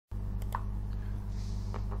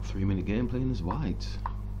3-minute game playing as white.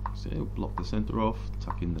 So block the centre off,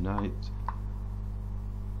 attacking the knight,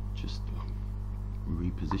 just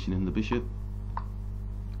repositioning the bishop,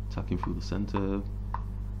 attacking through the centre,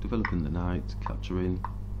 developing the knight, capturing,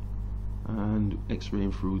 and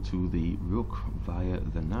x-raying through to the rook via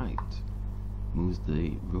the knight. Moves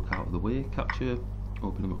the rook out of the way, capture,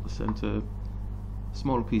 opening up the centre,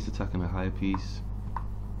 smaller piece attacking a higher piece,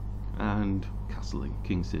 and castling,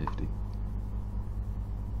 king safety.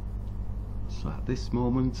 So at this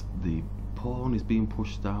moment the pawn is being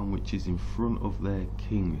pushed down, which is in front of their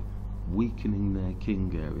king, weakening their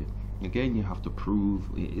king area. Again, you have to prove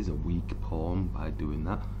it is a weak pawn by doing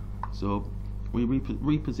that. So we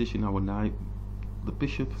reposition our knight. The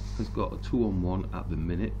bishop has got a 2-on-1 at the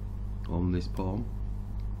minute on this pawn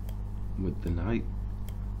with the knight,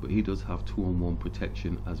 but he does have 2-on-1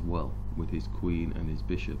 protection as well with his queen and his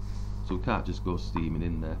bishop, so we can't just go steaming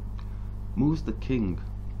in there. Moves the king,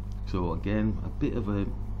 so again a bit of a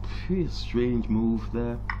pretty strange move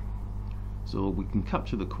there. So we can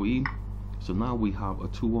capture the queen, so now we have a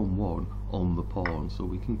 2-on-1 on the pawn, so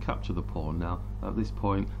we can capture the pawn. Now at this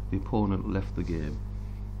point the opponent left the game,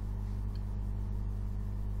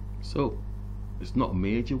 so it's not a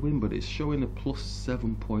major win, but it's showing a plus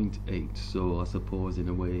 7.8, so I suppose in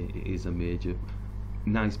a way it is a major.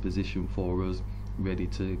 Nice position for us, ready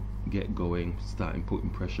to get going, starting putting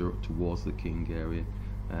pressure up towards the king area,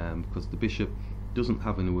 because the bishop doesn't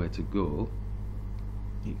have anywhere to go.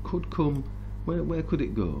 It could come, where could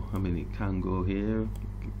it go? I mean, it can go here,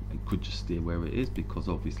 it could just stay where it is, because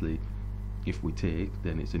obviously if we take,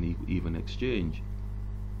 then it's an even exchange,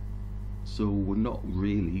 so we're not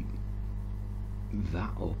really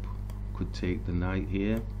that up. Could take the knight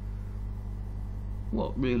here.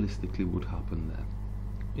 What realistically would happen there?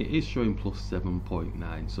 It is showing plus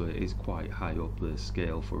 7.9, so it is quite high up the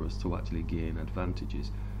scale for us to actually gain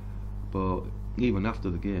advantages. But even after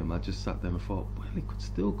the game I just sat there and thought, well, it could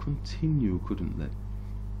still continue, couldn't they?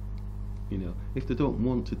 You know, if they don't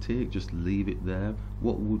want to take, just leave it there.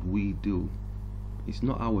 What would we do? It's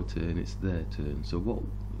not our turn, it's their turn. So what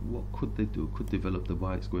could they do? Could develop the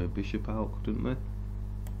white square bishop out, couldn't they?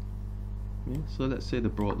 Yeah, so let's say they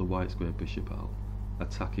brought the white square bishop out,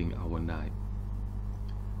 attacking our knight.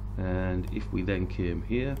 And if we then came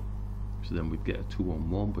here, so then we'd get a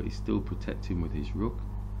 2-on-1, but he's still protecting with his rook.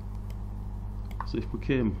 So if we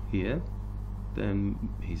came here, then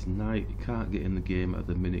his knight can't get in the game at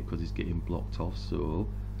the minute because he's getting blocked off. So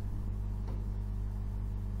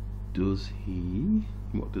does he,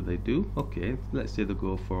 what do they do? Okay, let's say they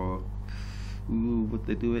go for, would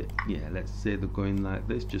they do it? Yeah, let's say they're going like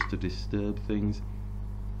this just to disturb things,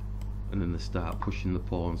 and then they start pushing the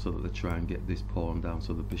pawn so that they try and get this pawn down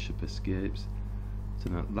so the bishop escapes.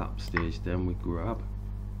 So at that stage then we grab,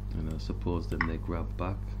 and I suppose then they grab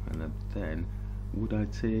back, and then would I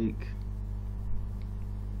take,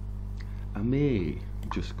 I may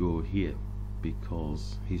just go here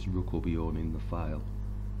because his rook will be owning the file.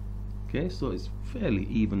 Okay, so it's fairly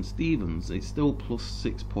even Stevens. It's still plus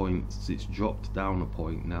 6 points. It's dropped down a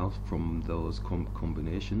point now from those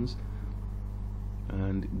combinations.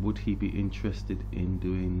 And would he be interested in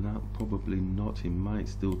doing that? Probably not. He might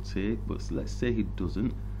still take, but let's say he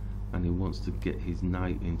doesn't and he wants to get his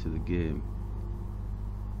knight into the game.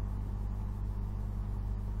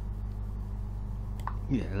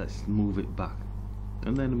 Yeah, let's move it back.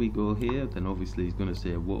 And then we go here, then obviously he's going to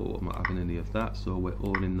say, whoa, I'm not having any of that, so we're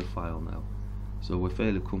owning the file now. So we're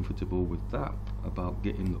fairly comfortable with that, about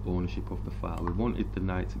getting the ownership of the file. We wanted the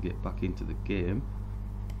knight to get back into the game.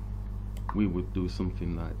 We would do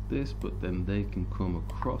something like this, but then they can come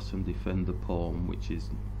across and defend the pawn, which is,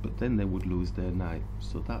 but then they would lose their knight,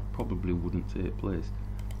 so that probably wouldn't take place.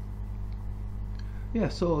 Yeah,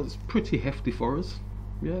 so it's pretty hefty for us.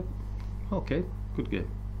 Yeah, okay, good game.